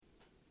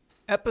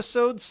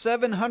Episode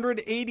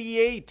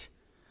 788.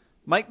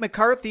 Mike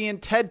McCarthy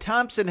and Ted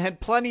Thompson had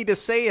plenty to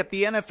say at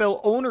the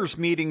NFL owners'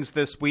 meetings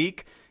this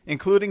week,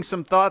 including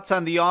some thoughts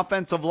on the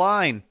offensive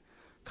line.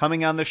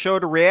 Coming on the show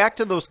to react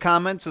to those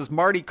comments is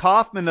Marty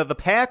Kaufman of the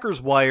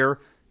Packers Wire.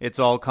 It's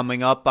all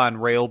coming up on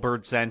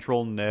Railbird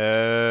Central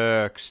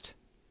next.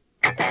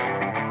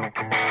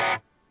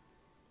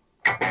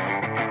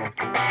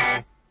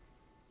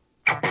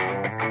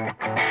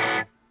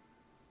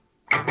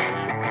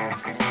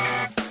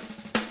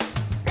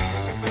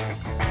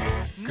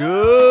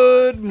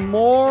 Good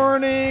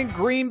morning,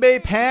 Green Bay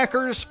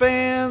Packers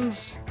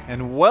fans,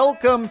 and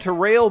welcome to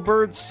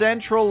Railbird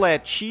Central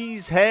at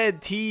Cheesehead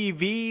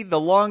TV, the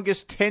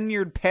longest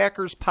tenured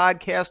Packers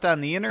podcast on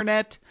the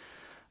internet.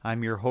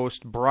 I'm your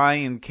host,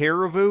 Brian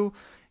Carriveau,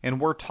 and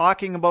we're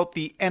talking about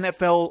the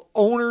NFL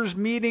owners'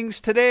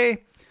 meetings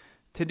today.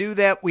 To do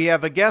that, we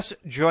have a guest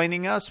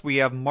joining us. We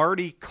have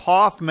Marty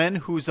Kaufman,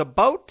 who's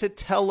about to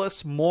tell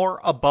us more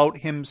about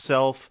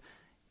himself.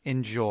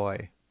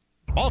 Enjoy.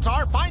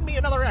 Baltar, find me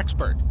another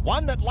expert.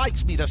 One that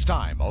likes me this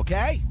time,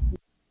 okay?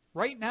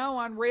 Right now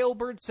on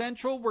Railbird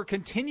Central, we're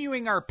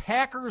continuing our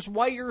Packers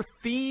Wire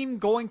theme,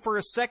 going for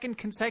a second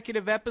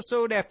consecutive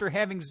episode after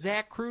having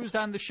Zach Cruz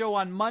on the show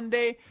on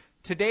Monday.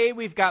 Today,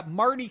 we've got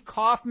Marty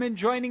Kaufman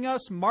joining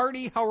us.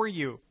 Marty, how are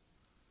you?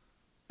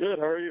 Good,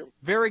 how are you?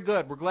 Very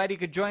good. We're glad you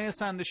could join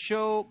us on the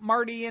show.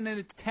 Marty, in an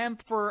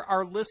attempt for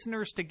our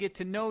listeners to get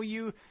to know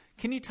you,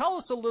 can you tell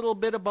us a little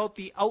bit about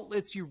the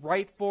outlets you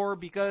write for?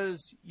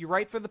 Because you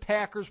write for the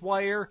Packers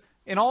Wire,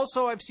 and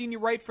also I've seen you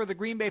write for the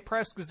Green Bay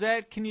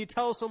Press-Gazette. Can you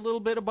tell us a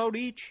little bit about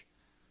each?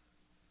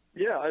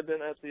 Yeah, I've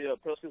been at the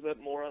Press-Gazette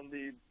more on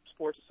the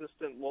sports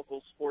assistant,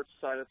 local sports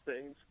side of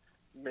things,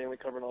 mainly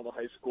covering all the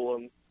high school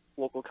and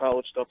local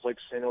college stuff like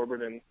St.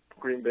 Albert and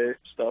Green Bay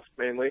stuff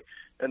mainly.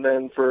 And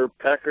then for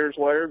Packers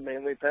Wire,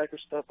 mainly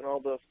Packers stuff and all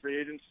the free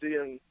agency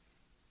and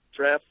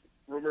draft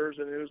rumors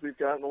and news we've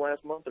got in the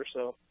last month or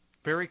so.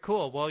 Very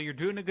cool. Well, you're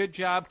doing a good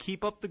job.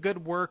 Keep up the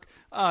good work.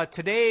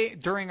 Today,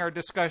 during our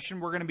discussion,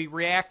 we're going to be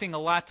reacting a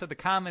lot to the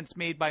comments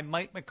made by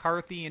Mike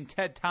McCarthy and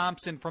Ted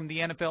Thompson from the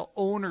NFL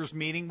owners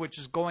meeting, which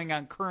is going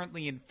on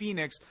currently in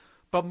Phoenix.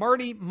 But,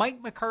 Marty,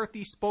 Mike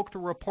McCarthy spoke to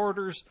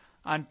reporters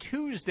on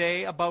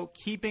Tuesday about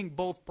keeping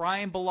both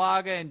Brian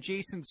Bulaga and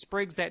Jason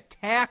Spriggs at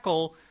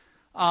tackle.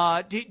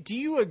 Do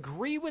you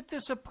agree with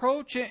this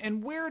approach?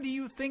 And where do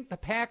you think the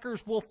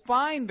Packers will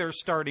find their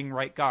starting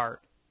right guard?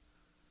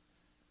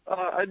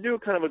 I do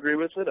kind of agree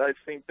with it. I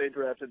think they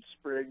drafted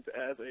Spriggs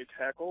as a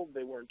tackle.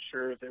 They weren't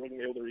sure if they were going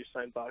to be able to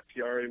re-sign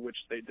Bakhtiari, which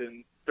they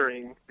didn't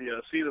during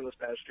the season this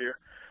past year.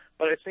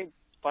 But I think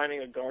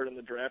finding a guard in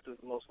the draft is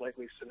the most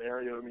likely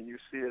scenario. I mean, you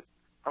see it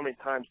how many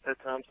times Ted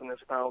Thompson has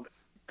found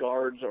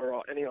guards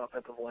or any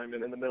offensive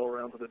lineman in the middle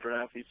rounds of the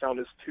draft. He found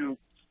his two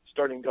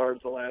starting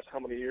guards the last how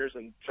many years,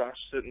 and Josh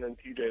Sitton and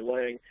T.J.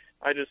 Lang.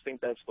 I just think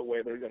that's the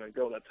way they're going to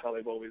go. That's how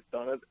they've always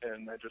done it,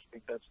 and I just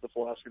think that's the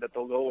philosophy that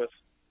they'll go with.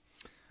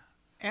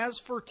 As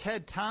for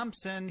Ted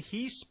Thompson,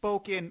 he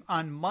spoke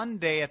on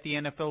Monday at the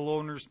NFL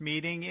owners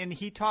meeting, and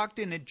he talked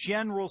in a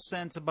general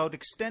sense about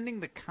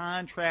extending the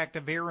contract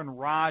of Aaron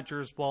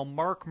Rodgers, while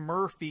Mark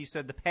Murphy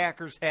said the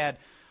Packers had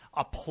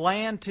a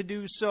plan to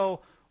do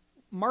so.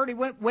 Marty,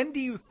 when do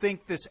you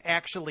think this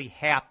actually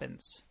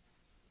happens?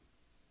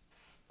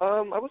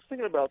 I was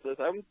thinking about this.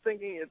 I'm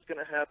thinking it's going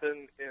to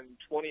happen in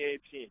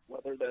 2018,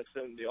 whether that's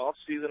in the off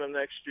season of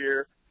next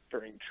year,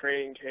 during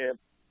training camp,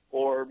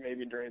 or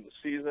maybe during the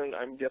season.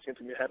 I'm guessing it's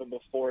going to happen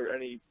before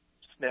any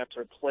snaps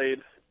are played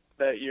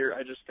that year.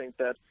 I just think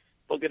that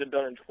they'll get it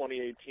done in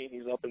 2018.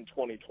 He's up in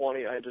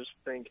 2020. I just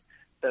think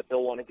that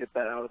they'll want to get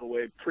that out of the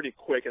way pretty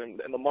quick, and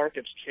the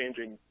market's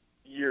changing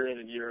year in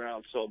and year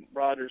out. So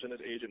Rodgers and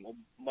his agent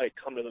might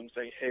come to them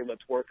saying, hey,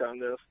 let's work on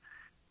this.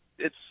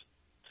 It's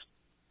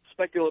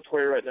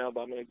speculatory right now, but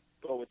I'm going to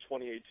go with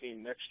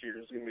 2018. Next year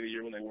is going to be the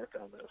year when they work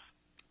on this.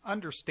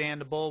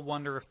 Understandable.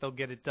 Wonder if they'll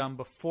get it done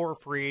before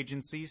free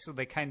agency so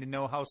they kind of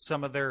know how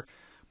some of their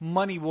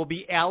money will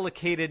be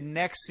allocated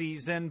next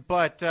season.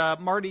 But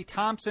Marty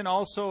Thompson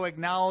also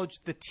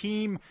acknowledged the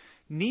team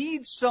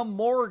needs some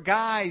more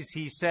guys,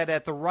 he said,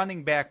 at the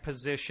running back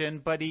position,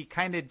 but he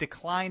kind of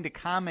declined to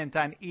comment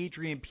on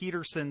Adrian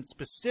Peterson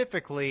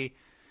specifically.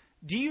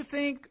 Do you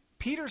think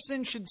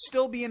Peterson should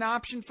still be an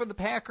option for the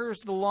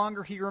Packers the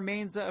longer he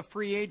remains a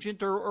free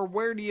agent, or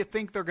where do you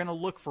think they're going to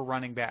look for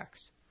running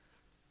backs?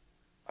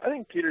 I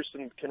think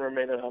Peterson can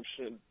remain an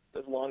option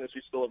as long as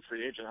he's still a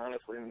free agent,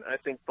 honestly. And I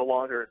think the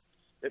longer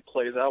it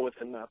plays out with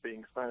him not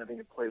being signed, I think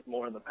it plays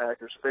more in the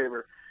Packers'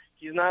 favor.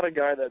 He's not a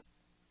guy that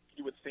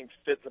you would think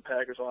fits the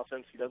Packers'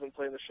 offense. He doesn't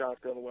play in the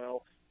shotgun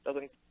well,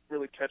 doesn't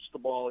really catch the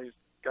ball. He's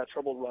got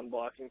trouble run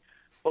blocking.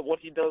 But what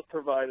he does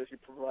provide is he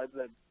provides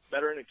that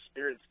veteran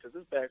experience because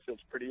his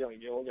backfield's pretty young.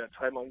 You only got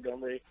Ty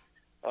Montgomery.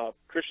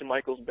 Christian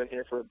Michael's been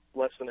here for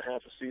less than a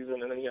half a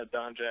season, and then you got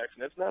Don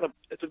Jackson.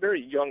 It's a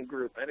very young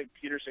group. I think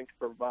Peterson can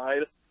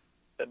provide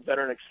that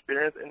veteran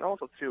experience, and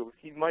also too,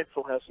 he might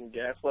still have some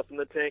gas left in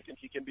the tank, and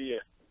he can be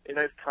a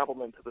nice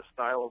complement to the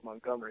style of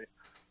Montgomery.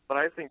 But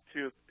I think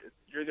too,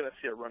 you're going to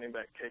see a running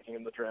back taken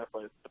in the draft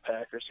by the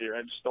Packers here.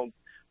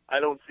 I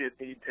don't see it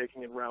being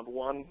taken in round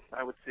 1.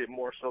 I would see it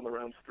more so in the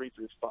rounds 3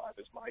 through 5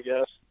 is my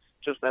guess.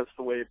 Just that's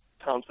the way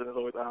Thompson has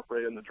always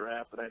operated in the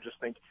draft, and I just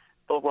think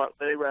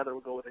they rather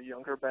go with a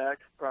younger back.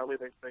 Probably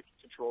they can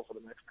control for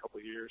the next couple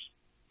of years.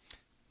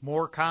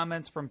 More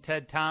comments from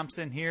Ted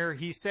Thompson here.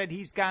 He said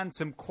he's gotten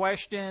some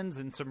questions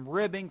and some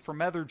ribbing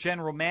from other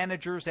general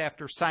managers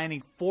after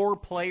signing 4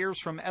 players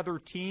from other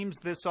teams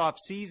this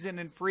offseason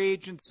in free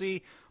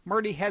agency.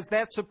 Marty, has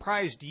that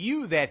surprised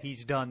you that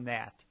he's done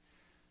that?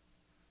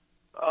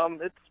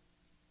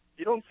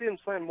 You don't see him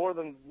sign more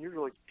than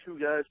usually 2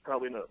 guys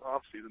probably in the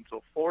offseason,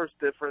 so 4 is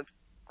different.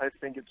 I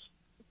think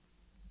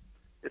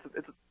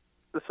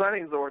the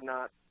signings are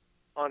not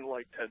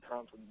unlike Ted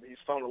Thompson. He's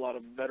found a lot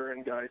of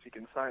veteran guys he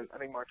can sign. I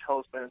think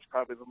Martellus Bennett's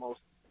probably the most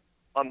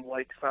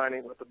unlike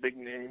signing with a big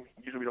name.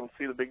 Usually we don't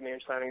see the big name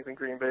signings in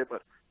Green Bay,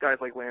 but guys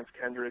like Lance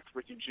Kendricks,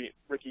 Ricky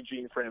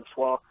Jean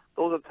Francois,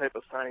 those are the type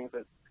of signings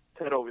that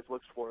Ted always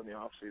looks for in the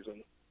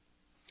offseason.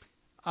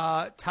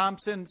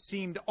 Thompson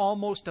seemed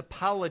almost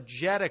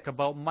apologetic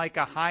about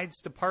Micah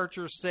Hyde's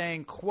departure,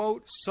 saying,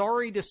 quote,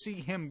 "Sorry to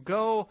see him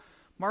go."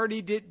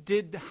 Marty,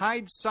 did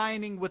Hyde's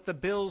signing with the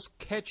Bills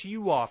catch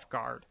you off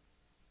guard?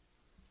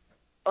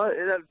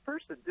 At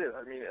first it did.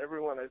 I mean,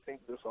 everyone, I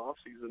think, this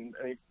offseason,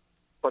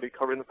 anybody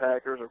covering the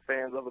Packers or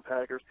fans of the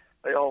Packers,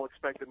 they all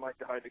expected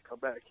Micah Hyde to come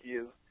back. He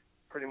is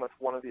pretty much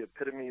one of the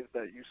epitomes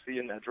that you see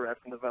in that draft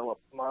and develop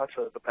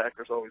mantra that the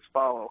Packers always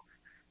follow.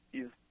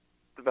 He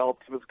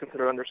was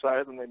considered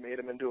undersized, and they made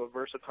him into a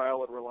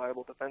versatile and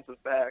reliable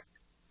defensive back.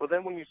 But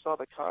then when you saw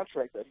the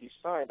contract that he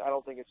signed, I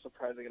don't think it's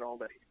surprising at all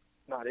that he's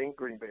not in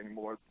Green Bay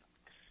anymore.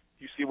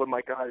 You see what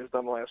Micah Hyde has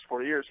done the last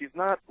 4 years. He's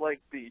not like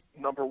the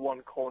number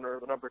 1 corner,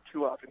 the number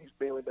 2 option. He's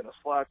mainly been a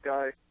slot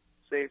guy,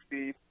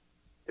 safety.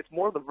 It's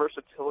more the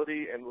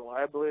versatility and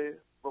reliability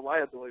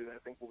that I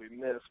think will be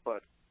missed.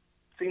 But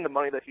seeing the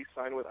money that he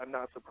signed with, I'm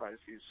not surprised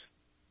he's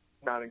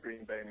not in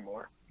Green Bay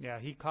anymore. Yeah,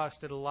 he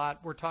costed a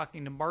lot. We're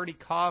talking to Marty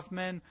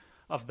Kaufman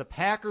of the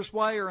Packers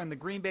Wire and the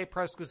Green Bay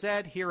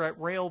Press-Gazette here at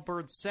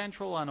Railbird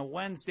Central on a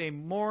Wednesday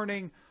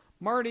morning.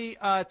 Marty,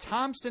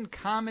 Thompson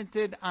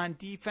commented on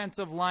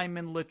defensive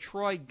lineman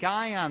LaTroy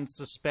Guion's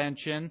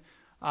suspension,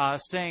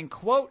 saying,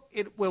 quote,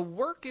 "It will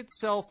work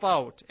itself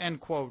out,"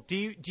 end quote. Do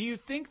you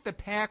think the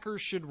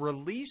Packers should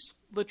release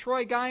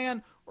LaTroy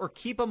Guion or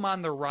keep him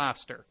on the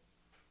roster?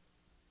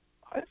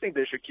 I think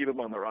they should keep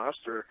him on the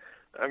roster.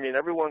 I mean,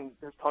 everyone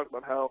has talked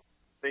about how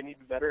they need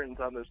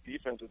veterans on this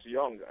defense. It's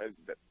young.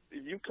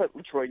 If you cut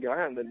LaTroy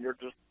Guion, then you're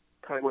just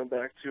kind of going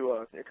back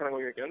to you're kind of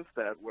going against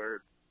that,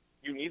 where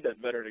you need that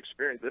veteran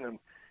experience in him.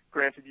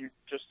 Granted, you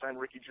just signed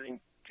Ricky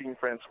Jean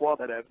Francois,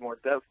 that adds more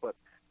depth, but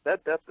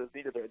that depth is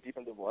needed at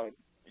defensive line.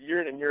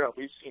 Year in and year out,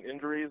 we've seen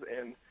injuries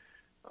and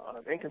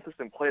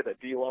inconsistent play at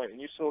that D-line,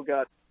 and you still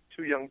got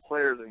 2 young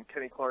players in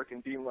Kenny Clark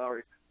and Dean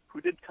Lowry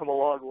who did come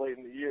along late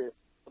in the year,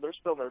 but they're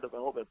still in their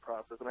development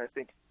process. And I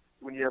think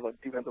when you have a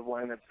defensive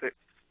line that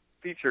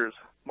features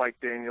Mike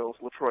Daniels,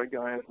 LaTroy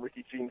Guion, and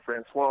Ricky Jean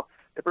Francois,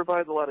 it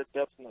provides a lot of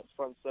depth in that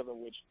front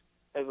 7, which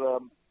has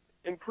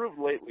improved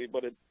lately,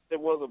 but it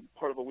was a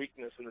part of a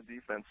weakness in the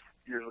defense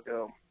years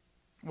ago.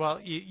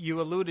 Well,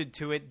 you alluded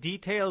to it.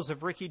 Details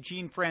of Ricky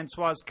Jean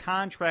Francois'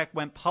 contract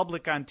went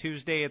public on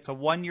Tuesday. It's a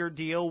 1-year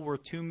deal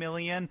worth $2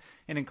 million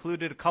and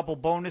included a couple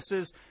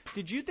bonuses.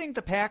 Did you think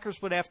the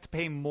Packers would have to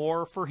pay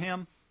more for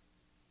him?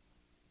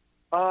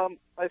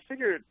 I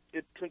figured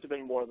it couldn't have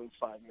been more than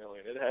 $5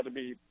 million. It had to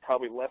be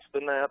probably less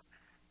than that.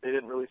 They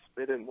didn't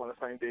want to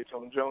sign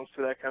Dayton Jones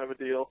to that kind of a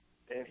deal,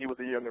 and he was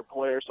a younger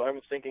player, so I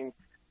was thinking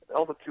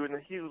also too, and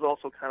he was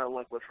also kind of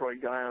like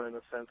LaTroy Guion in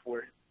a sense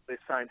where they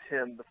signed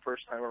him the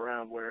first time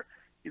around, where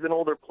he's an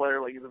older player,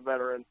 like he's a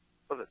veteran,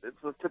 but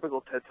it's a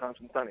typical Ted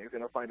Thompson signing. He's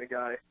going to find a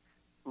guy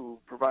who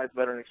provides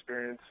veteran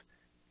experience.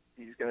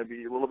 He's going to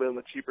be a little bit on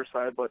the cheaper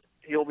side, but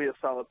he'll be a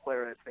solid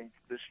player, I think,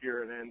 this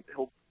year, and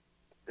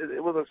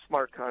it was a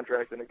smart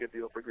contract and a good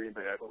deal for Green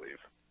Bay, I believe.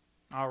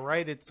 All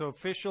right, it's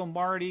official,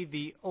 Marty.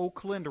 The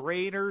Oakland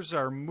Raiders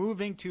are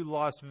moving to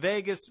Las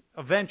Vegas,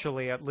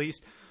 eventually at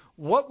least.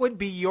 What would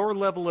be your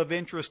level of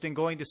interest in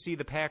going to see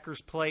the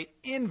Packers play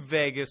in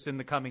Vegas in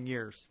the coming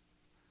years?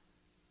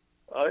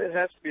 It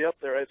has to be up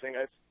there, I think,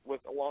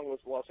 along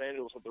with Los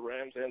Angeles with the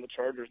Rams and the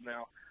Chargers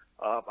now.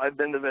 I've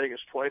been to Vegas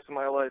twice in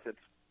my life. It's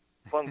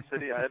a fun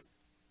city.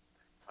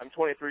 I'm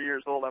 23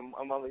 years old. I'm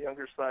on the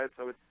younger side,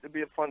 so it'd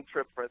be a fun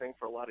trip, I think,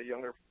 for a lot of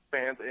younger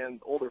fans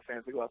and older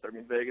fans to go out there. I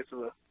mean, Vegas is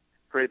a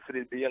great city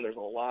to be in. There's a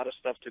lot of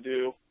stuff to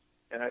do,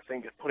 and I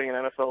think putting an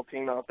NFL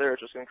team out there is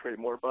just going to create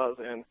more buzz.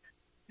 And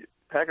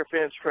Packer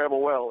fans travel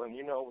well, and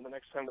when the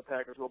next time the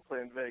Packers will play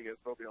in Vegas,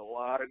 there'll be a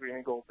lot of green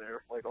and gold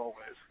there, like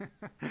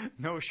always.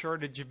 No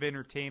shortage of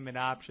entertainment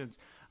options.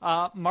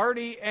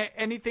 Marty,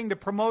 anything to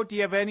promote? Do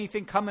you have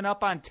anything coming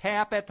up on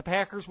tap at the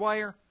Packers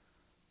Wire?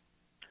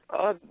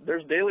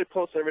 There's daily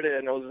posts every day.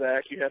 I know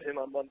Zach, you had him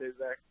on Monday.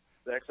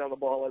 Zach's on the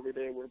ball every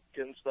day. We're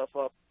getting stuff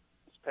up.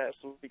 This past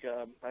week,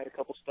 I had a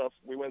couple stuff.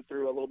 We went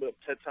through a little bit of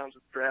Ted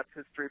Thompson's draft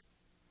history,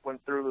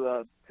 went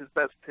through his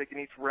best pick in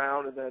each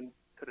round, and then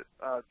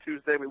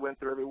Tuesday we went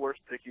through every worst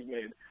pick he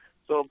made.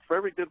 So for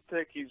every good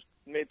pick, he's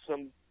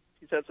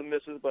had some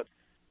misses, but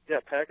yeah,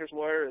 Packers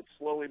Wire, it's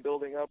slowly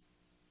building up.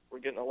 We're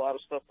getting a lot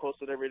of stuff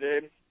posted every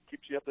day.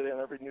 Keeps you up to date on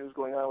every news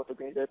going on with the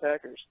Green Bay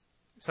Packers.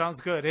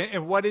 Sounds good.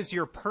 And what is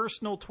your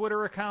personal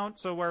Twitter account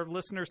so our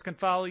listeners can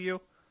follow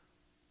you?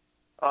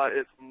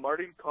 It's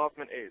Marty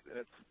Kaufman 8, and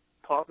it's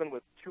Kaufman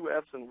with 2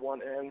 F's and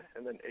 1 N,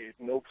 and then 8.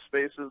 No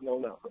spaces, no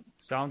nothing.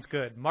 Sounds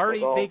good. Marty,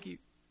 thank you.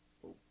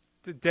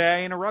 Did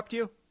I interrupt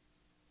you?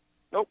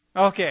 Nope.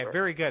 Okay,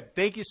 very good.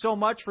 Thank you so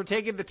much for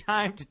taking the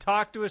time to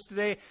talk to us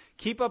today.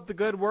 Keep up the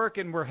good work,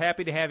 and we're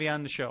happy to have you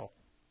on the show.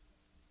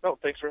 Oh,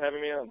 thanks for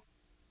having me on.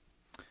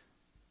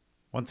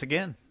 Once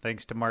again,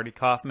 thanks to Marty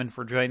Kaufman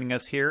for joining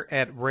us here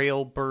at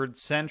Railbird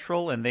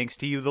Central, and thanks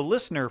to you, the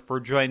listener,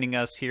 for joining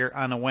us here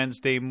on a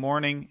Wednesday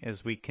morning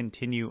as we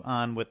continue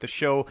on with the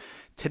show.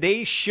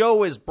 Today's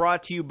show is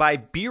brought to you by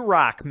Beer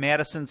Rock,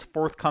 Madison's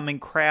forthcoming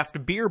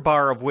craft beer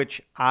bar, of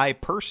which I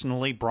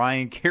personally,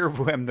 Brian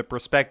Carrevo, am the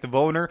prospective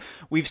owner.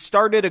 We've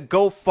started a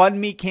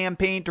GoFundMe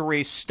campaign to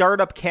raise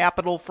startup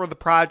capital for the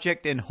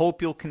project and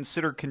hope you'll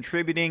consider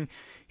contributing.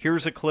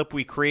 Here's a clip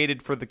we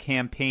created for the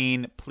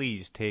campaign.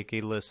 Please take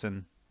a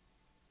listen.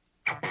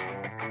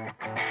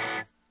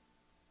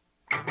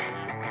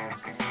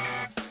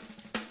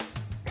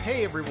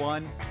 Hey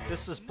everyone,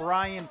 this is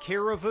Brian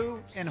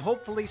Carrevo, and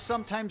hopefully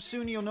sometime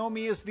soon you'll know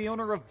me as the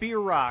owner of Beer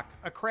Rock,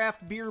 a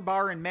craft beer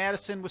bar in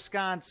Madison,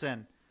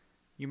 Wisconsin.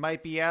 You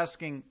might be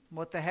asking,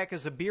 what the heck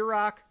is a Beer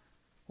Rock?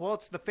 Well,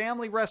 it's the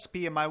family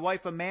recipe of my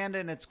wife Amanda,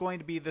 and it's going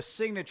to be the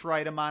signature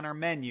item on our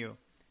menu.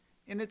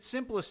 In its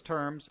simplest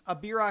terms, a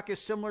beer rock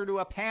is similar to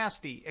a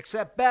pasty,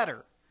 except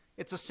better.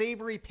 It's a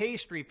savory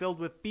pastry filled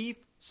with beef,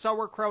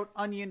 sauerkraut,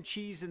 onion,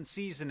 cheese, and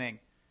seasoning.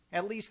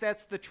 At least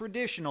that's the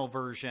traditional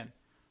version.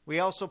 We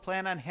also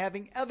plan on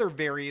having other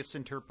various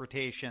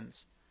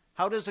interpretations.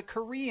 How does a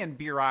Korean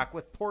beer rock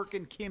with pork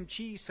and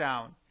kimchi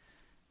sound?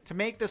 To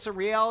make this a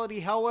reality,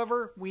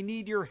 however, we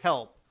need your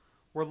help.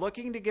 We're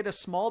looking to get a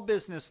small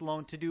business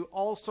loan to do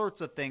all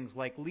sorts of things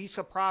like lease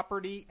a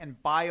property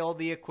and buy all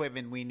the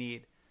equipment we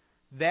need.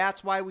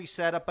 That's why we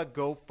set up a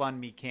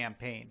GoFundMe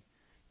campaign.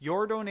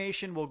 Your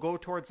donation will go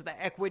towards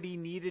the equity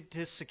needed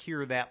to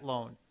secure that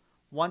loan.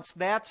 Once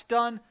that's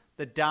done,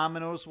 the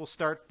dominoes will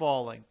start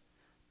falling.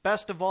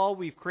 Best of all,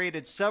 we've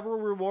created several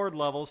reward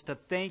levels to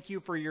thank you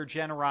for your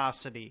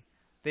generosity.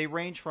 They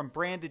range from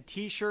branded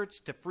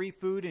t-shirts to free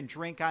food and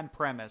drink on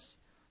premise.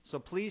 So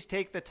please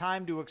take the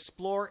time to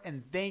explore,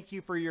 and thank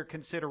you for your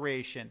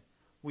consideration.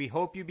 We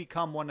hope you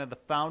become one of the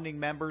founding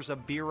members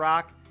of Beer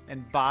Rock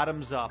and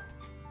Bottoms Up.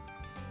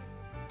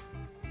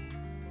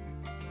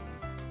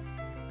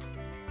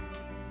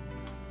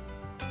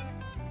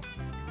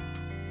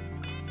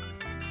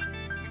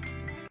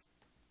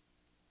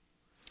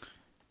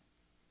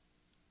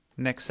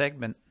 Next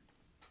segment.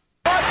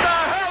 What the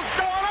hell's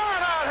going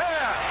on out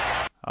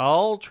here?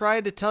 I'll try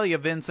to tell you,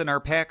 Vince, in our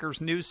Packers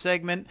news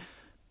segment.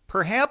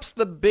 Perhaps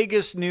the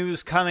biggest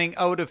news coming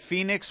out of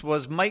Phoenix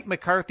was Mike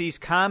McCarthy's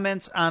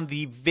comments on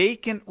the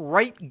vacant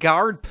right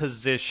guard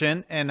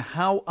position and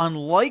how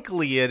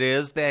unlikely it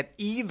is that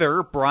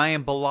either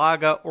Brian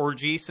Bulaga or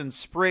Jason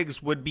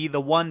Spriggs would be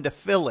the one to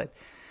fill it.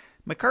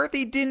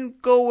 McCarthy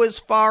didn't go as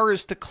far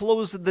as to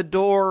close the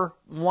door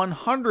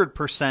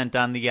 100%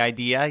 on the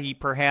idea. He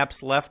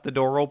perhaps left the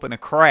door open a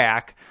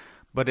crack,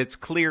 but it's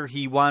clear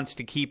he wants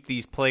to keep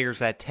these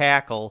players at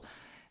tackle.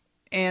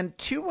 And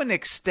to an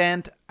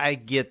extent, I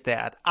get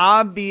that.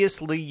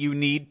 Obviously, you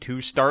need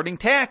 2 starting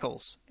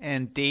tackles,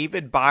 and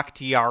David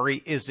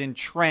Bakhtiari is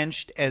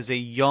entrenched as a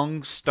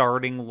young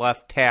starting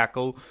left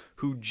tackle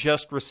who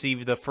just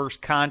received the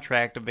first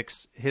contract of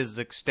his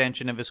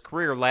extension of his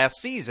career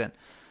last season.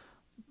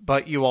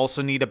 But you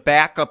also need a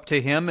backup to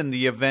him in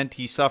the event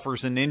he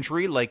suffers an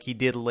injury like he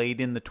did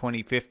late in the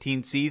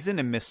 2015 season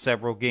and missed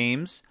several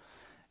games.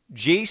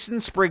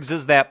 Jason Spriggs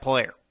is that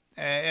player,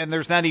 and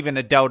there's not even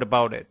a doubt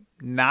about it.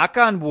 Knock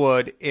on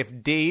wood,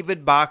 if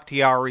David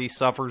Bakhtiari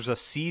suffers a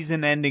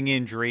season-ending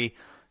injury,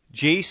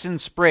 Jason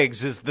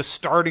Spriggs is the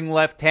starting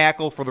left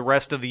tackle for the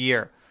rest of the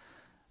year.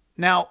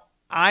 Now,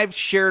 I've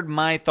shared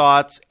my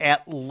thoughts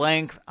at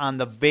length on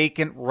the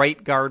vacant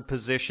right guard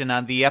position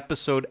on the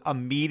episode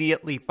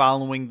immediately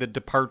following the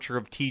departure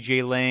of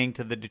TJ Lang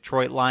to the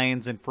Detroit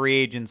Lions in free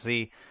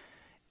agency,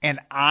 and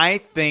I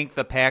think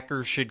the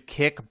Packers should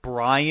kick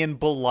Brian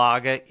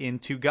Bulaga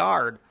into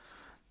guard.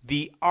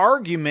 The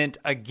argument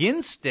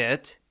against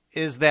it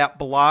is that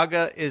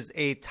Bulaga is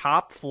a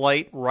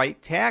top-flight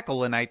right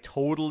tackle, and I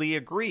totally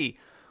agree.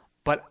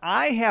 But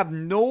I have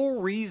no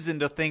reason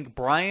to think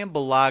Brian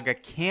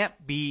Bulaga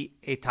can't be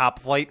a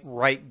top-flight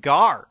right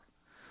guard.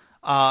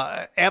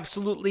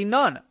 Absolutely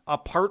none,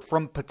 apart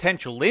from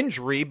potential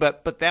injury,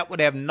 but that would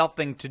have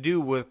nothing to do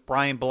with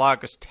Brian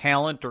Bulaga's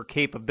talent or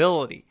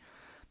capability.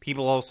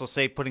 People also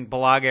say putting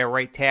Bulaga at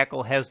right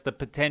tackle has the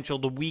potential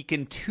to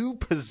weaken 2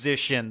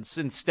 positions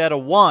instead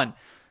of 1.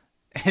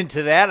 And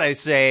to that I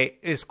say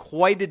is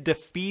quite a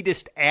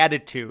defeatist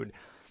attitude.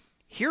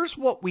 Here's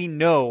what we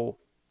know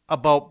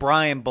about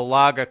Brian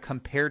Bulaga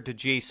compared to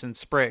Jason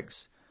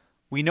Spriggs.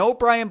 We know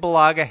Brian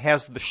Bulaga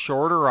has the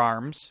shorter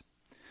arms.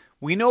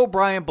 We know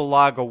Brian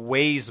Bulaga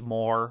weighs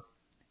more.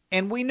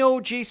 And we know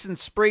Jason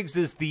Spriggs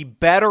is the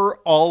better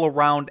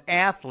all-around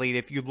athlete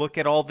if you look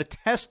at all the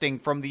testing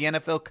from the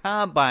NFL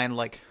Combine,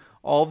 like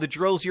all the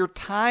drills you're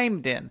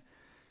timed in.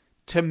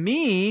 To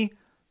me,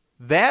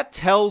 that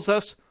tells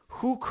us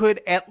who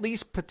could at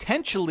least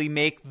potentially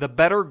make the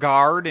better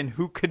guard and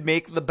who could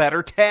make the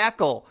better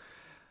tackle.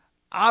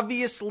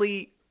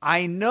 Obviously,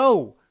 I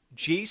know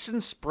Jason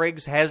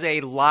Spriggs has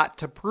a lot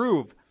to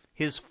prove,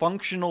 his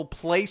functional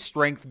play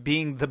strength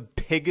being the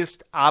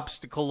biggest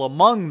obstacle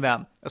among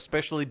them,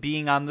 especially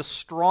being on the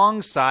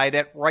strong side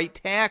at right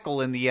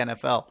tackle in the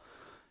NFL.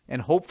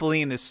 And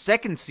hopefully in his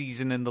second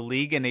season in the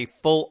league and a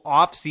full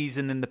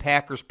offseason in the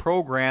Packers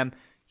program,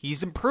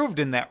 he's improved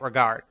in that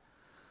regard.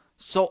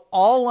 So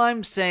all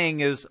I'm saying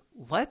is,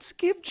 let's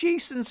give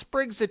Jason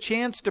Spriggs a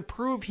chance to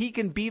prove he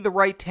can be the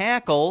right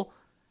tackle,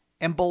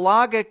 and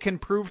Bulaga can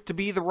prove to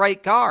be the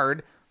right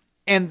guard.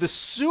 And the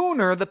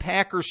sooner the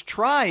Packers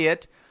try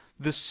it,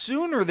 the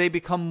sooner they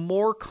become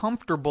more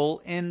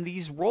comfortable in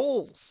these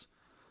roles.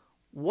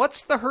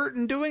 What's the hurt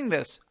in doing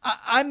this?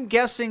 I'm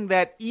guessing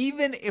that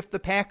even if the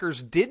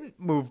Packers didn't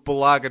move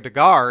Bulaga to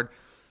guard,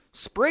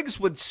 Spriggs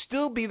would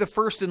still be the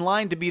first in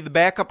line to be the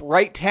backup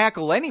right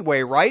tackle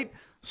anyway, right?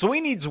 So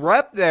he needs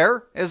rep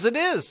there as it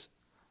is.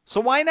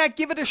 So why not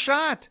give it a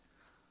shot?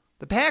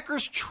 The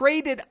Packers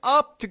traded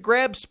up to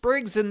grab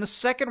Spriggs in the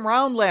second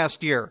round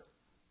last year.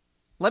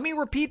 Let me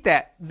repeat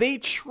that. They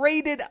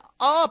traded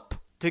up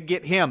to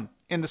get him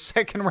in the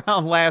second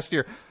round last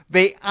year.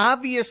 They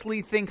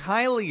obviously think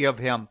highly of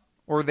him,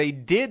 or they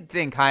did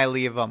think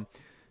highly of him.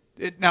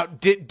 Now,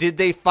 did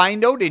they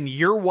find out in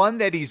year one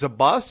that he's a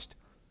bust?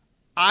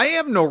 I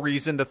have no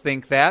reason to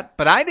think that,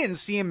 but I didn't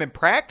see him in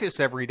practice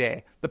every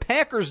day. The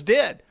Packers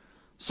did.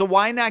 So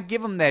why not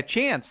give him that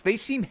chance? They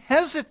seem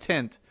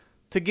hesitant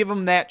to give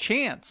him that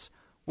chance,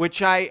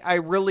 which I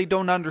really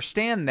don't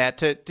understand that.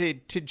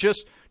 To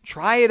just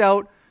try it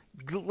out.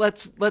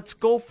 Let's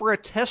go for a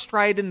test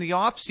ride in the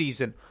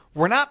offseason.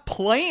 We're not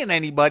playing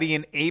anybody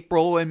in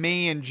April and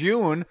May and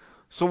June,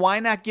 so why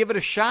not give it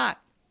a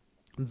shot?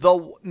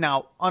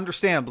 Now,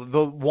 understandably,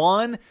 the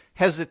one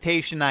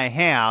hesitation I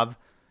have,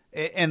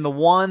 and the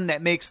one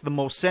that makes the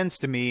most sense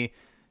to me,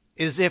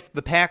 is if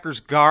the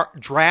Packers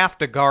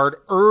draft a guard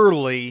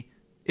early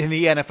in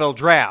the NFL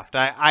draft.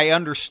 I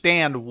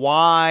understand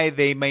why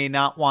they may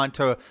not want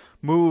to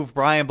move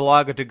Brian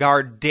Bulaga to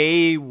guard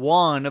day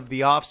one of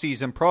the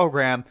offseason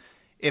program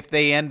if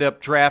they end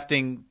up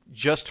drafting,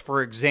 just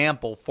for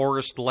example,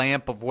 Forrest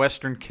Lamp of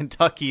Western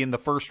Kentucky in the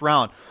first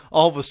round.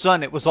 All of a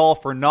sudden, it was all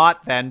for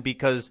naught then,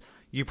 because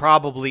you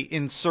probably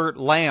insert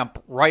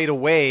Lamp right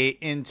away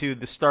into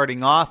the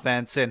starting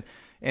offense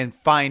and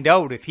find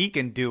out if he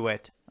can do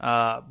it.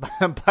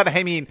 But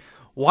I mean,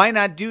 why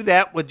not do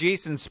that with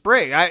Jason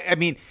Spriggs? I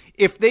mean,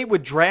 if they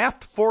would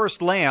draft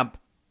Forrest Lamp,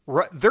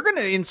 they're going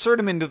to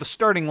insert him into the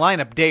starting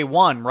lineup day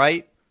one,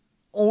 right?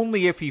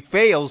 Only if he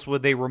fails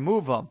would they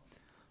remove him.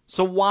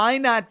 So why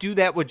not do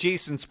that with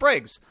Jason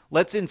Spriggs?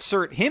 Let's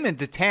insert him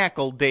into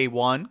tackle day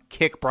one,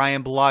 kick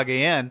Brian Bulaga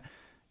in,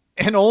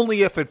 and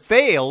only if it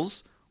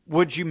fails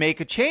would you make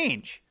a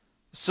change.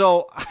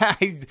 So,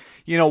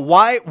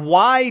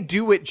 why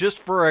do it just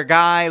for a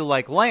guy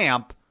like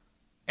Lamp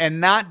and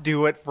not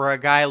do it for a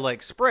guy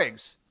like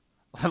Spriggs?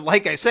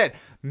 Like I said,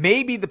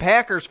 maybe the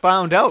Packers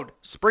found out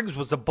Spriggs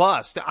was a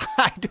bust.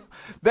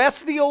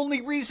 That's the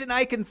only reason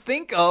I can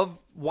think of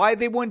why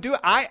they wouldn't do it.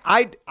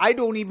 I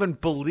don't even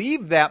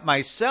believe that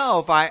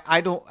myself. I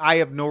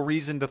have no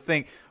reason to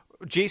think.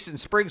 Jason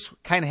Spriggs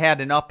kind of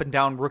had an up and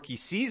down rookie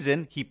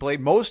season. He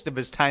played most of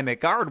his time at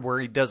guard where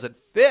he doesn't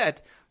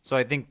fit. So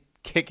I think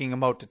kicking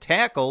him out to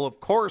tackle, of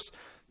course,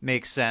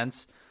 makes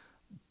sense.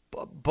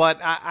 But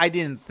I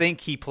didn't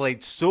think he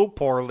played so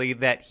poorly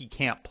that he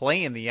can't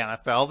play in the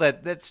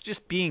NFL. That's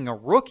just being a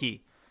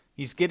rookie.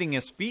 He's getting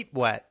his feet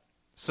wet.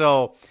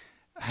 So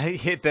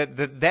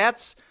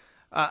that's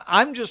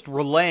I'm just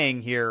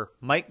relaying here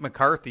Mike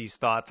McCarthy's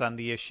thoughts on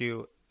the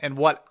issue and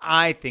what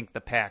I think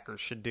the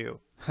Packers should do.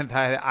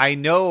 I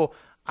know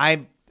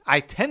I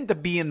tend to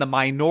be in the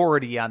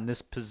minority on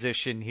this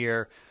position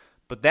here,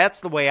 but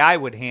that's the way I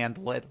would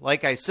handle it.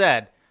 Like I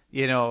said,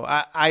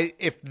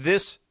 if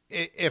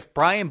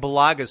Brian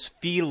Bulaga's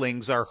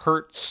feelings are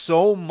hurt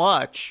so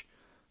much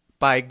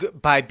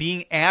by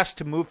being asked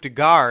to move to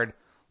guard,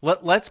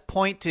 let's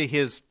point to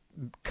his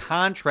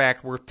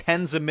contract worth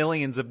tens of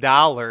millions of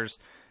dollars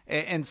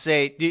and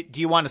say,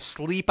 do you want to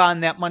sleep on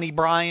that money,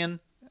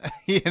 Brian?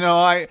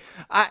 I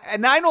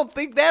don't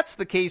think that's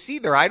the case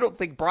either. I don't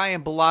think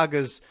Brian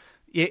Bulaga's,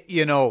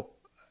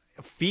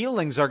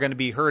 feelings are going to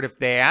be hurt if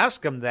they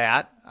ask him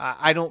that.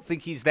 I don't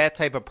think he's that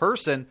type of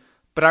person.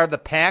 But are the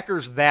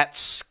Packers that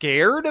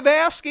scared of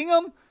asking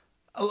him?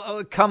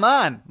 Come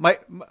on.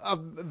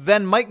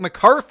 Then Mike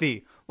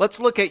McCarthy, let's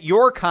look at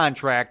your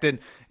contract and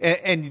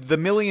the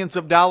millions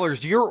of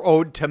dollars you're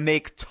owed to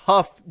make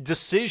tough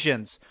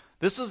decisions.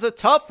 This is a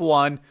tough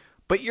one,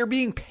 but you're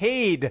being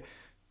paid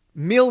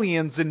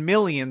millions and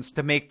millions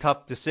to make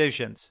tough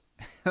decisions.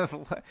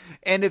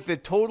 And if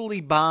it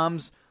totally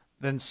bombs,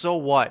 then so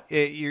what?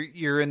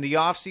 You're in the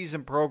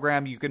off-season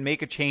program. You can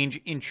make a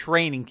change in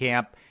training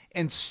camp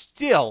and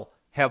still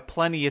have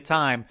plenty of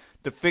time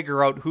to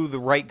figure out who the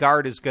right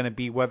guard is going to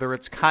be, whether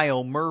it's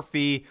Kyle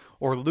Murphy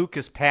or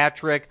Lucas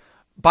Patrick.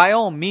 By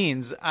all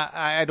means,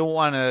 I don't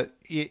want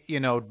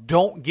to,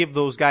 don't give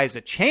those guys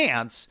a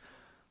chance.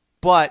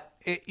 But,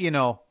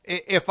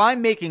 if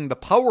I'm making the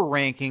power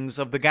rankings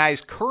of the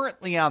guys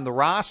currently on the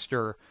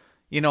roster,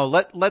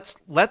 let's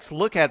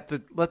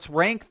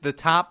rank the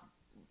top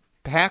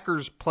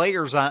Packers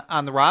players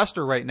on the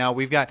roster right now.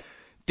 We've got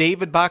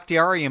David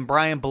Bakhtiari and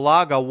Brian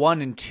Bulaga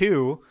 1 and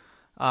 2.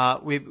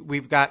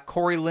 We've got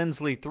Corey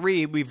Linsley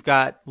 3. We've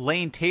got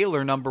Lane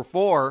Taylor number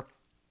 4.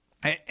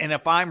 And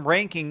if I'm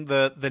ranking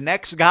the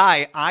next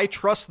guy I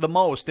trust the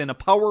most in a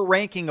power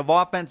ranking of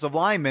offensive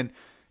linemen,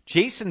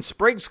 Jason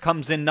Spriggs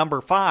comes in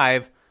number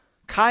 5.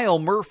 Kyle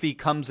Murphy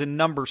comes in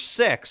number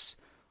 6.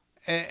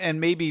 And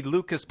maybe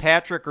Lucas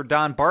Patrick or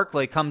Don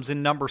Barclay comes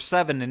in number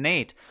 7 and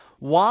 8.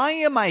 Why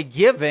am I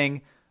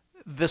giving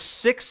the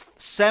 6th,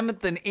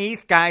 7th, and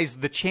 8th guys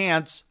the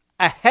chance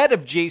ahead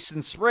of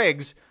Jason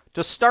Spriggs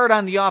to start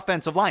on the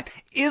offensive line?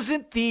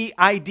 Isn't the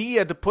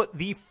idea to put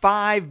the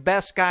 5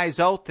 best guys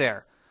out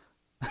there?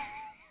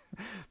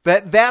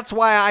 That's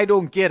why I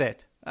don't get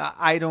it.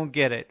 I don't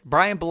get it.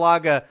 Brian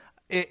Bulaga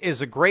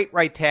is a great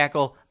right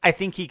tackle. I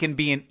think he can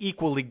be an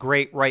equally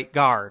great right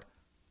guard.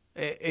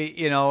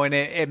 And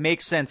it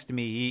makes sense to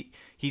me.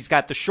 He's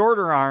got the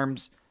shorter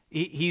arms.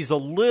 He's a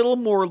little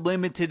more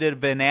limited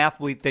of an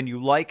athlete than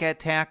you like at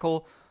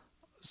tackle.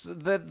 So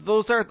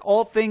those are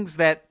all things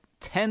that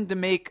tend to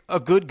make a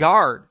good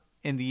guard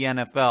in the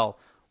NFL,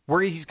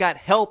 where he's got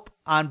help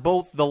on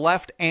both the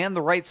left and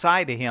the right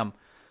side of him.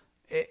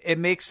 It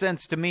makes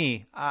sense to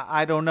me.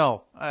 I don't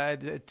know.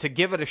 To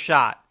give it a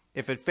shot.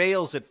 If it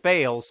fails, it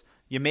fails.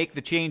 You make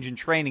the change in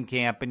training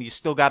camp, and you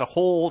still got a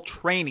whole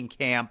training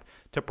camp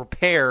to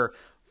prepare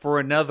for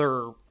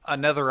another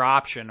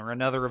option or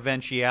another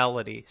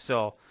eventuality.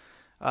 So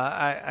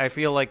I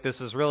feel like this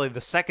is really the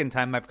second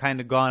time I've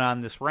kind of gone on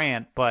this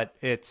rant, but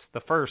it's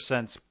the first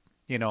since,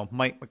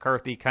 Mike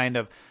McCarthy kind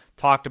of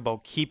talked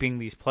about keeping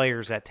these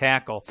players at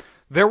tackle.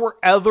 There were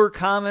other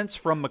comments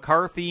from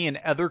McCarthy and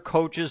other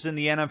coaches in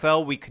the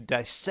NFL we could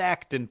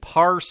dissect and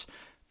parse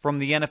from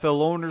the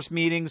NFL owners'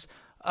 meetings,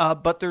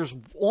 but there's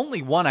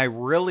only one I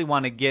really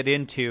want to get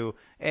into,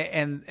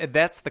 and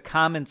that's the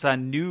comments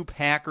on new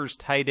Packers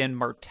tight end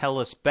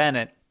Martellus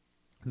Bennett.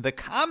 The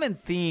common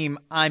theme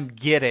I'm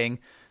getting,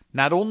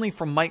 not only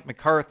from Mike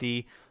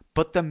McCarthy,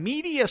 but the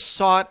media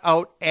sought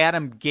out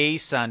Adam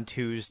Gase on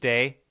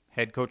Tuesday,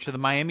 head coach of the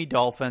Miami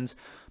Dolphins,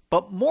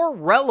 but more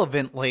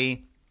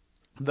relevantly,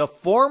 the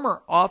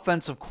former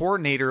offensive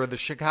coordinator of the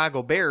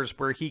Chicago Bears,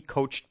 where he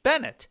coached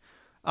Bennett.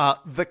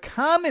 The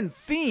common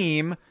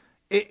theme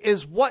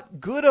is what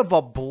good of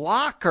a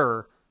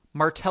blocker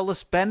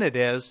Martellus Bennett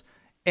is,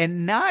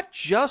 and not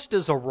just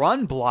as a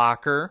run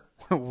blocker,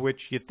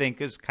 which you think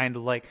is kind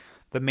of like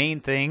the main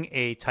thing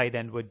a tight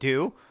end would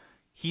do.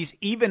 He's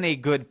even a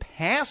good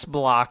pass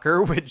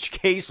blocker, which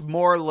Case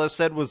more or less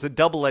said was a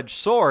double-edged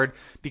sword,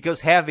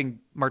 because having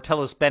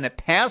Martellus Bennett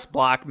pass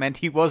block meant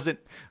he wasn't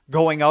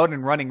going out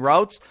and running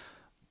routes.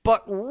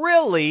 But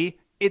really,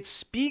 it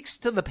speaks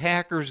to the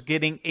Packers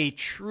getting a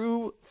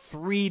true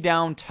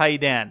 3-down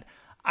tight end,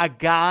 a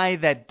guy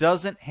that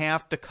doesn't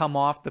have to come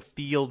off the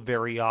field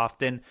very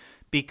often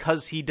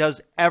because he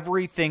does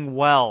everything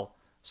well.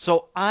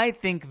 So I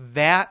think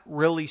that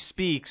really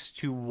speaks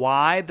to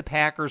why the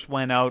Packers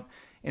went out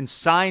and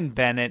signed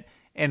Bennett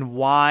and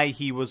why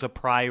he was a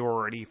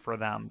priority for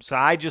them. So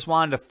I just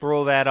wanted to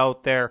throw that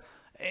out there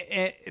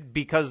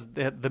because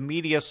the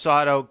media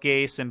sought out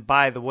Gase. And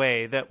by the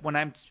way, that when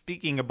I'm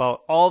speaking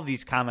about all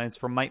these comments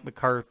from Mike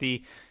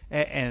McCarthy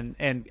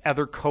and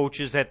other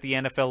coaches at the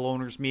NFL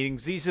owners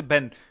meetings, these have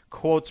been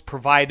quotes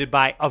provided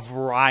by a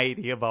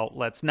variety of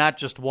outlets, not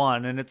just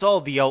one, and it's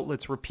all the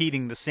outlets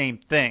repeating the same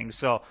thing.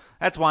 So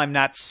that's why I'm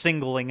not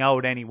singling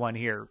out anyone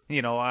here.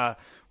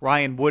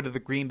 Ryan Wood of the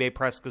Green Bay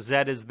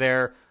Press-Gazette is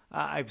there.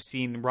 I've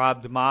seen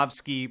Rob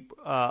Demovsky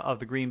of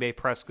the Green Bay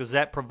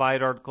Press-Gazette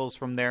provide articles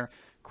from there.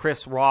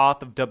 Chris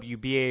Roth of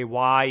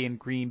WBAY in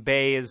Green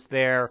Bay is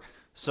there.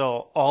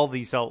 So all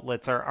these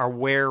outlets are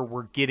where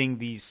we're getting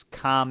these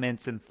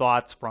comments and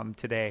thoughts from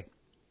today.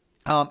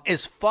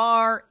 As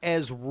far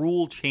as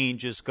rule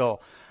changes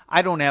go,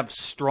 I don't have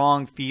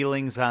strong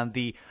feelings on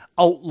the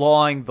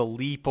outlawing the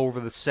leap over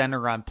the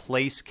center on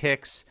place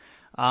kicks.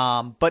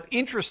 But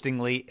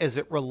interestingly, as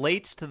it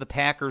relates to the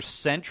Packers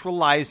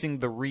centralizing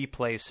the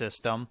replay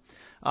system,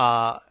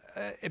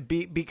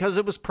 because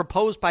it was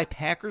proposed by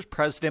Packers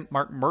president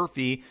Mark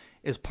Murphy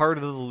as part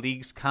of the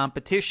league's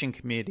competition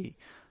committee,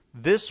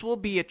 this will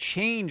be a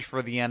change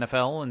for the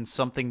NFL and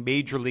something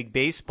Major League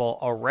Baseball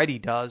already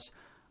does.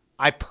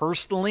 I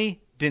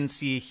personally didn't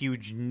see a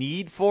huge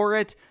need for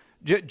it.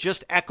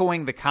 Just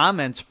echoing the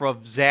comments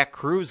from Zach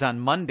Cruz on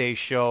Monday's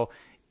show,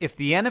 if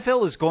the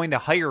NFL is going to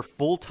hire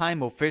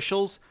full-time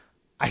officials,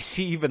 I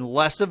see even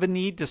less of a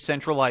need to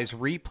centralize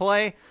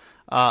replay.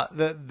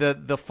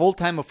 The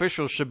full-time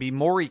officials should be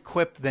more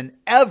equipped than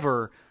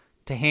ever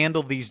to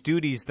handle these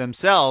duties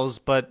themselves,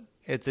 but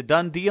it's a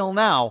done deal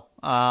now.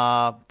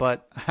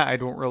 But I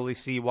don't really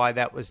see why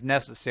that was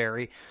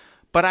necessary.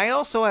 But I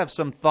also have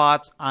some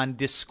thoughts on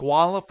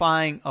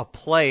disqualifying a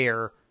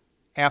player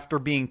after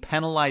being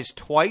penalized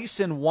twice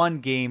in one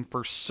game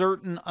for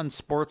certain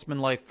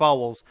unsportsmanlike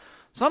fouls,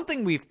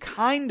 something we've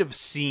kind of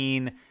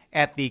seen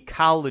at the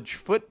college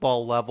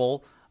football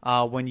level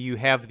when you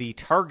have the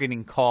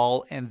targeting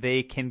call and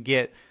they can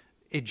get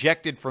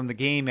ejected from the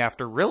game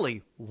after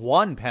really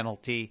one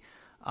penalty.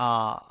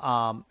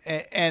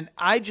 And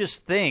I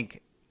just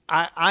think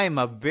I am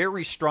a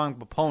very strong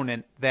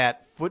proponent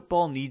that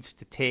football needs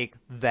to take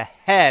the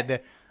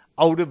head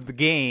out of the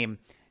game.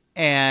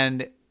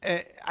 And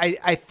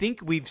I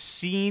think we've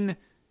seen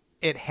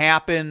it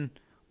happen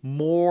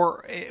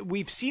more.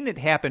 We've seen it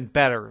happen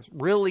better,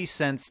 really,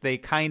 since they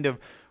kind of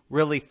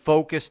really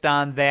focused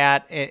on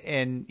that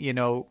and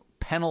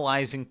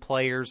penalizing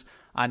players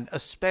on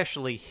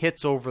especially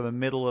hits over the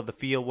middle of the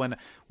field.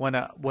 When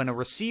a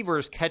receiver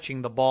is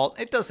catching the ball,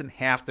 it doesn't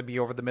have to be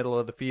over the middle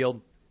of the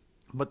field,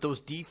 but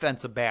those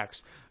defensive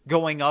backs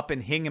going up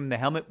and hitting him in the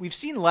helmet, we've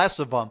seen less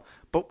of them,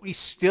 but we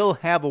still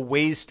have a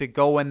ways to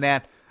go in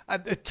that.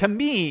 To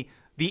me,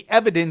 the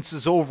evidence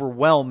is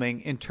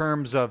overwhelming in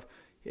terms of,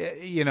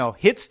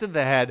 hits to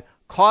the head,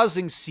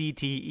 causing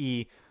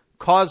CTE,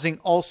 causing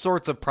all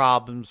sorts of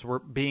problems,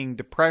 being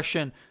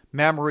depression,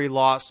 memory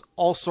loss,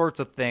 all sorts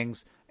of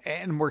things.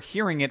 And we're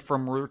hearing it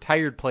from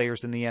retired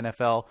players in the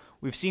NFL.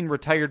 We've seen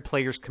retired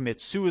players commit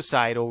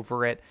suicide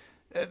over it.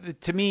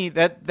 To me,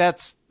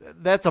 that's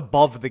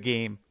above the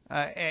game.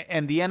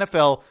 And the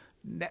NFL,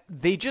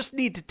 they just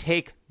need to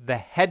take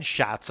the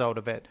headshots out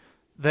of it.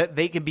 That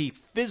they can be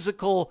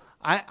physical.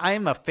 I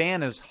am a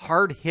fan as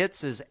hard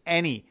hits as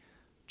any,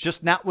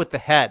 just not with the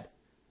head.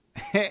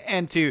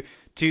 And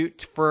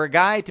for a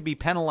guy to be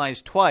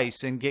penalized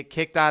twice and get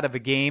kicked out of a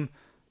game,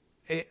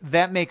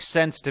 that makes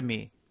sense to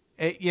me.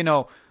 You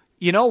know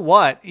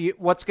what?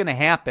 What's going to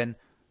happen?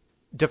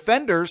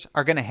 Defenders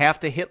are going to have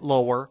to hit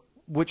lower,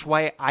 which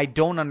why I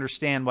don't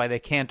understand why they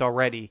can't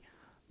already.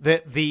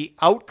 The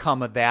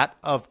outcome of that,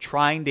 of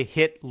trying to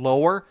hit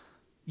lower,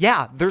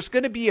 yeah, there's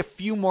going to be a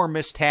few more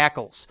missed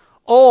tackles.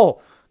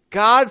 Oh,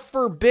 God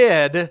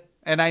forbid,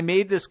 and I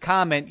made this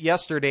comment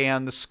yesterday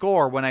on The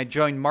Score when I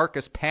joined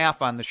Marcus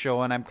Paff on the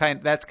show, and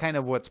that's kind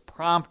of what's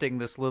prompting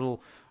this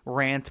little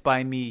rant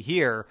by me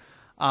here.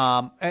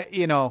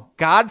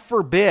 God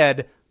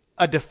forbid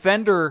a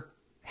defender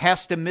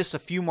has to miss a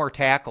few more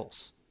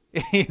tackles.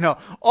 What's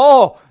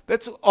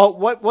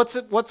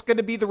going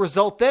to be the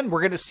result then?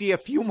 We're going to see a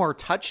few more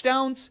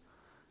touchdowns.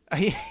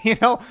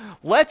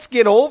 Let's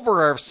get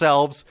over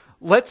ourselves.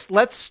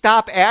 Let's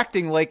stop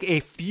acting like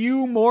a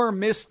few more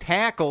missed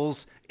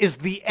tackles is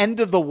the end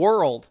of the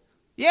world.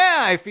 Yeah,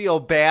 I feel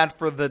bad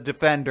for the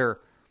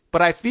defender,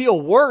 but I feel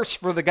worse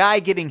for the guy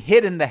getting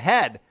hit in the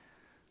head.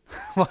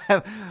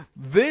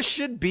 This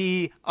should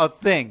be a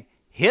thing.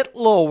 Hit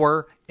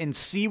lower and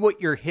see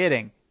what you're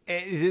hitting.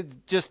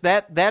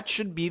 That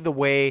should be the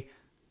way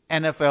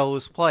NFL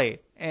is played.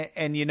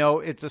 And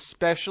it's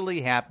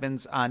especially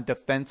happens on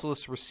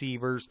defenseless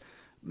receivers,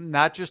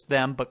 not just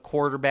them, but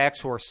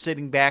quarterbacks who are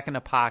sitting back in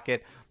a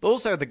pocket.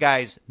 Those are the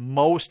guys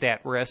most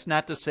at risk.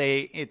 Not to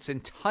say it's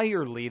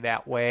entirely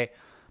that way,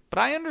 but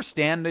I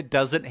understand it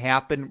doesn't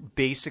happen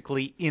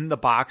basically in the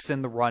box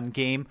in the run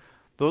game.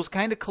 Those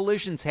kind of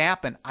collisions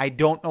happen. I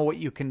don't know what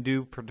you can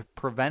do to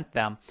prevent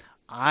them.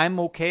 I'm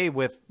okay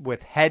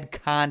with head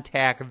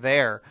contact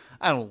there.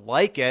 I don't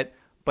like it,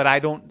 but I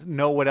don't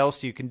know what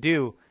else you can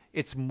do.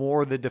 It's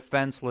more the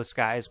defenseless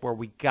guys where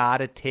we got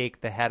to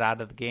take the head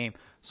out of the game.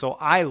 So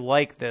I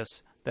like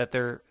this, that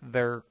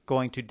they're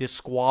going to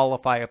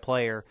disqualify a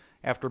player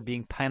after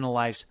being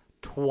penalized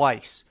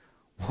twice.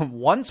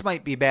 Once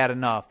might be bad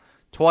enough.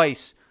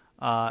 Twice,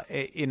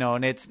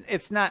 and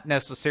it's not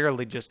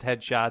necessarily just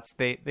headshots.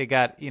 They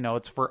got,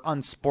 it's for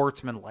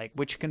unsportsmanlike,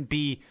 which can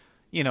be,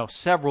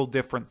 several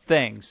different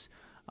things.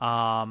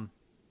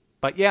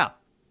 But yeah.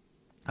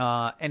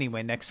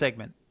 Anyway, next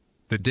segment.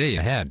 The day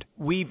ahead.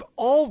 We've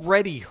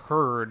already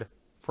heard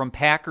from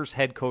Packers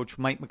head coach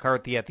Mike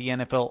McCarthy at the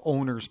NFL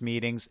owners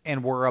meetings,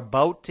 and we're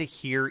about to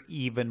hear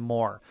even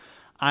more.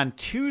 On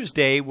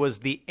Tuesday was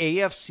the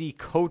AFC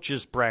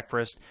coaches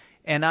breakfast,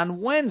 and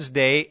on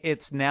Wednesday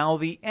it's now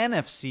the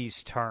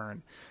NFC's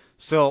turn.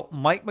 So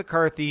Mike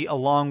McCarthy,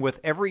 along with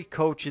every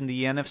coach in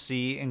the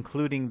NFC,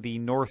 including the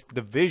North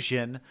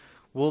Division,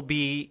 will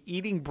be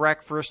eating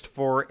breakfast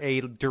for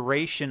a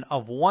duration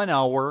of 1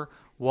 hour,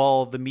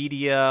 while the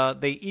media,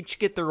 they each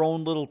get their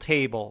own little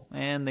table,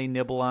 and they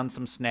nibble on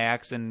some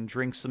snacks and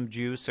drink some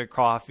juice or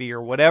coffee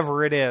or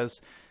whatever it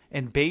is,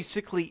 and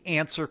basically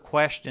answer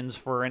questions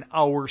for an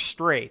hour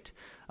straight.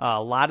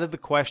 A lot of the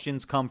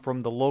questions come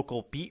from the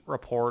local beat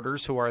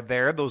reporters who are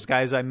there, those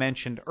guys I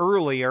mentioned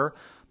earlier,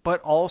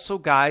 but also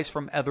guys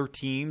from other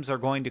teams are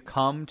going to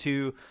come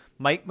to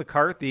Mike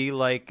McCarthy,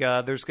 like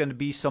there's going to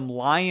be some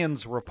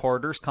Lions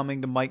reporters coming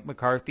to Mike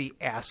McCarthy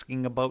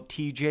asking about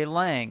TJ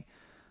Lang.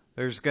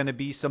 There's going to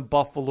be some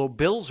Buffalo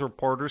Bills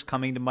reporters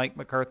coming to Mike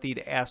McCarthy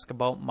to ask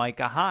about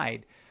Micah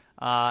Hyde.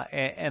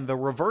 And the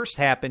reverse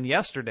happened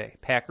yesterday.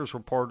 Packers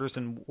reporters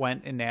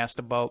went and asked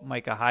about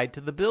Micah Hyde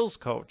to the Bills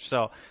coach.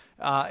 So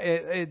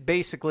it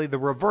basically the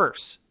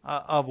reverse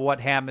of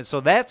what happened.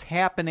 So that's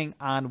happening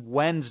on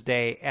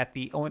Wednesday at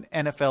the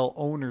NFL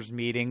owners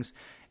meetings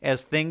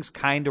as things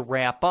kind of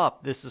wrap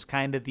up. This is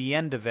kind of the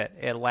end of it.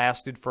 It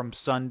lasted from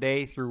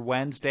Sunday through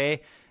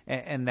Wednesday,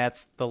 and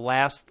that's the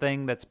last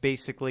thing that's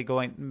basically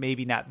going,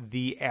 maybe not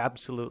the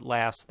absolute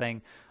last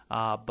thing,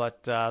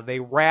 but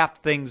they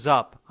wrapped things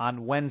up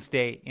on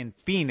Wednesday in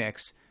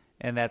Phoenix,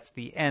 and that's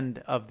the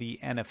end of the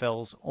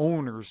NFL's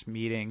owners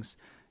meetings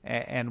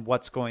and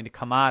what's going to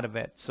come out of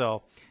it.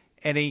 So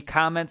any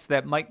comments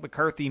that Mike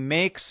McCarthy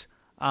makes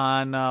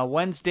on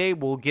Wednesday,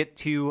 we'll get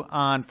to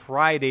on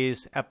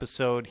Friday's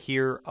episode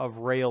here of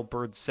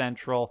Railbird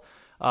Central.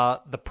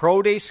 The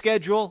Pro Day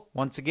schedule,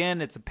 once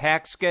again, it's a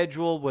packed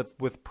schedule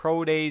with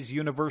Pro Days,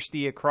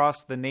 university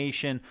across the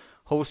nation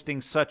hosting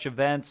such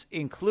events,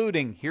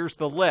 including, here's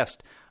the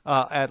list,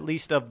 at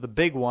least of the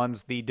big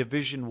ones, the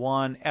Division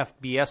I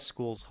FBS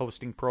schools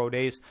hosting Pro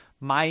Days: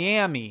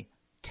 Miami,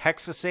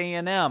 Texas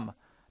A&M,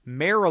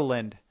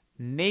 Maryland,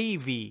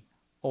 Navy,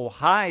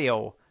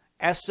 Ohio,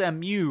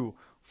 SMU,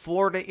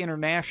 Florida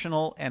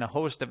International, and a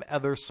host of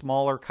other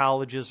smaller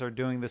colleges are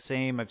doing the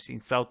same. I've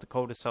seen South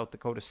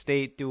Dakota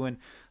State doing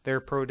their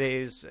Pro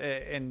Days,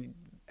 and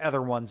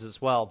other ones as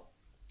well.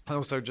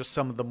 Those are just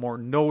some of the more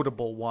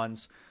notable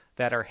ones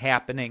that are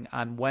happening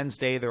on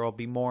Wednesday. There will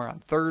be more on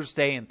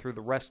Thursday and through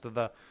the rest of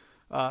the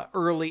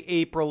early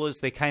April as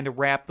they kind of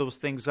wrap those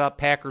things up.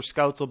 Packers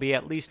scouts will be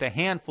at least a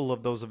handful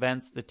of those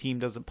events. The team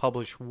doesn't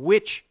publish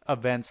which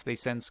events they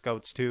send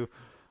scouts to,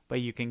 but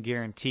you can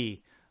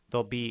guarantee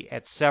they'll be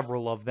at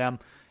several of them.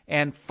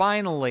 And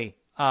finally,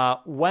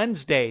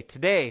 Wednesday,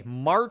 today,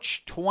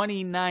 March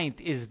 29th,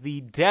 is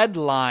the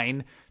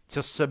deadline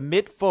to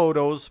submit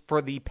photos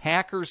for the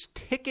Packers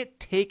ticket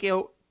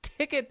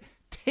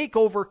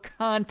takeover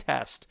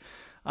contest.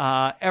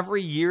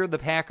 Every year the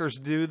Packers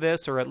do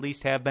this, or at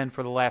least have been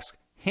for the last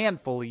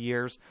handful of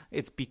years.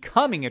 It's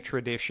becoming a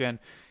tradition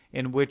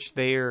in which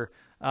they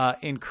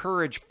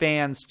encourage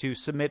fans to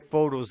submit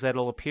photos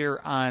that'll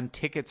appear on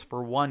tickets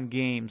for one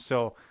game.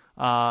 So,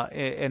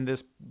 and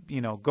this,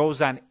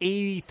 goes on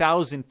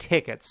 80,000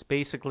 tickets,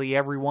 basically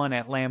everyone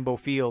at Lambeau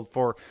Field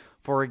for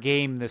a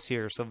game this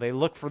year. So they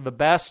look for the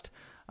best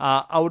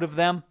out of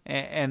them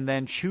and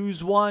then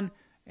choose one.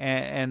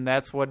 And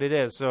that's what it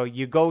is. So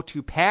you go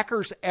to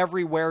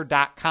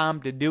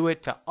PackersEverywhere.com to do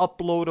it, to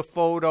upload a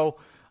photo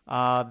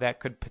that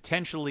could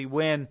potentially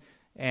win.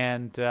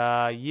 And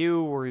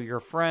you or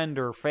your friend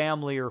or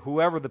family or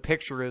whoever the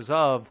picture is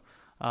of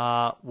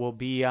will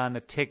be on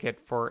a ticket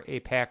for a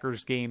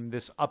Packers game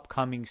this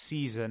upcoming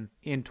season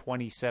in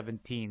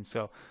 2017.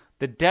 So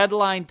the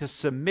deadline to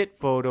submit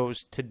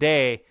photos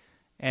today,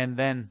 and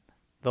then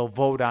they'll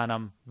vote on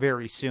them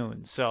very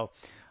soon. So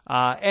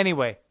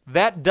anyway,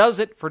 that does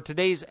it for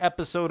today's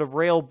episode of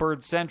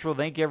Railbird Central.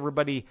 Thank you,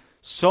 everybody,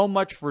 so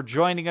much for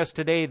joining us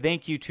today.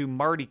 Thank you to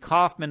Marty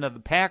Kaufman of the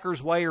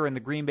Packers Wire and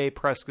the Green Bay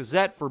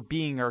Press-Gazette for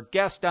being our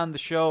guest on the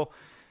show,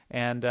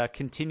 and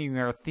continuing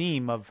our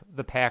theme of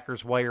the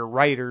Packers Wire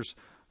writers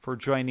for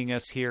joining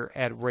us here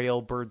at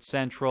Railbird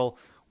Central,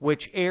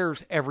 which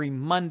airs every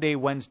Monday,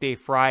 Wednesday,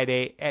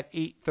 Friday at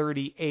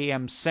 8:30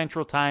 a.m.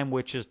 Central Time,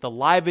 which is the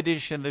live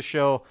edition of the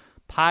show,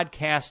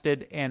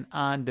 podcasted and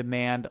on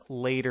demand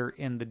later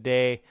in the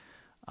day.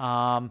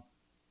 And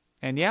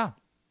yeah,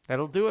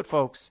 that'll do it,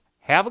 folks.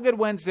 Have a good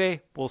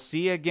Wednesday. We'll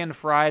see you again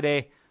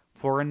Friday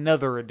for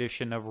another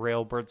edition of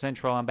Railbird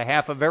Central. On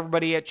behalf of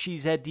everybody at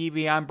Cheesehead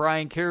TV, I'm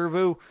Brian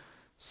Carriveau.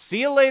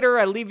 See you later.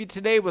 I leave you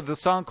today with a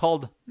song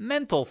called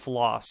Mental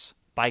Floss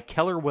by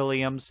Keller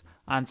Williams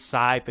on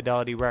Sci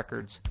Fidelity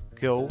Records.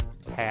 Go,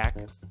 Pack,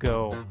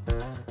 go.